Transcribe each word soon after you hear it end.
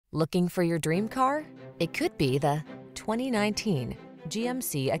Looking for your dream car? It could be the 2019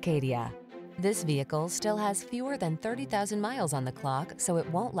 GMC Acadia. This vehicle still has fewer than 30,000 miles on the clock, so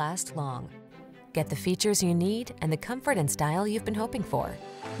it won't last long. Get the features you need and the comfort and style you've been hoping for.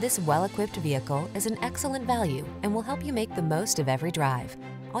 This well-equipped vehicle is an excellent value and will help you make the most of every drive.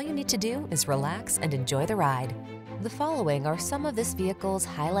 All you need to do is relax and enjoy the ride. The following are some of this vehicle's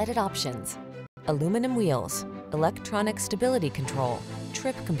highlighted options: aluminum wheels, electronic stability control,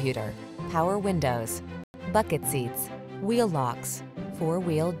 trip computer, power windows, bucket seats, wheel locks,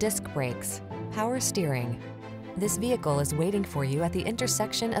 four-wheel disc brakes, power steering. This vehicle is waiting for you at the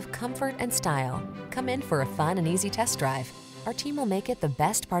intersection of comfort and style. Come in for a fun and easy test drive. Our team will make it the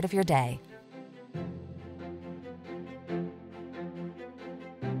best part of your day.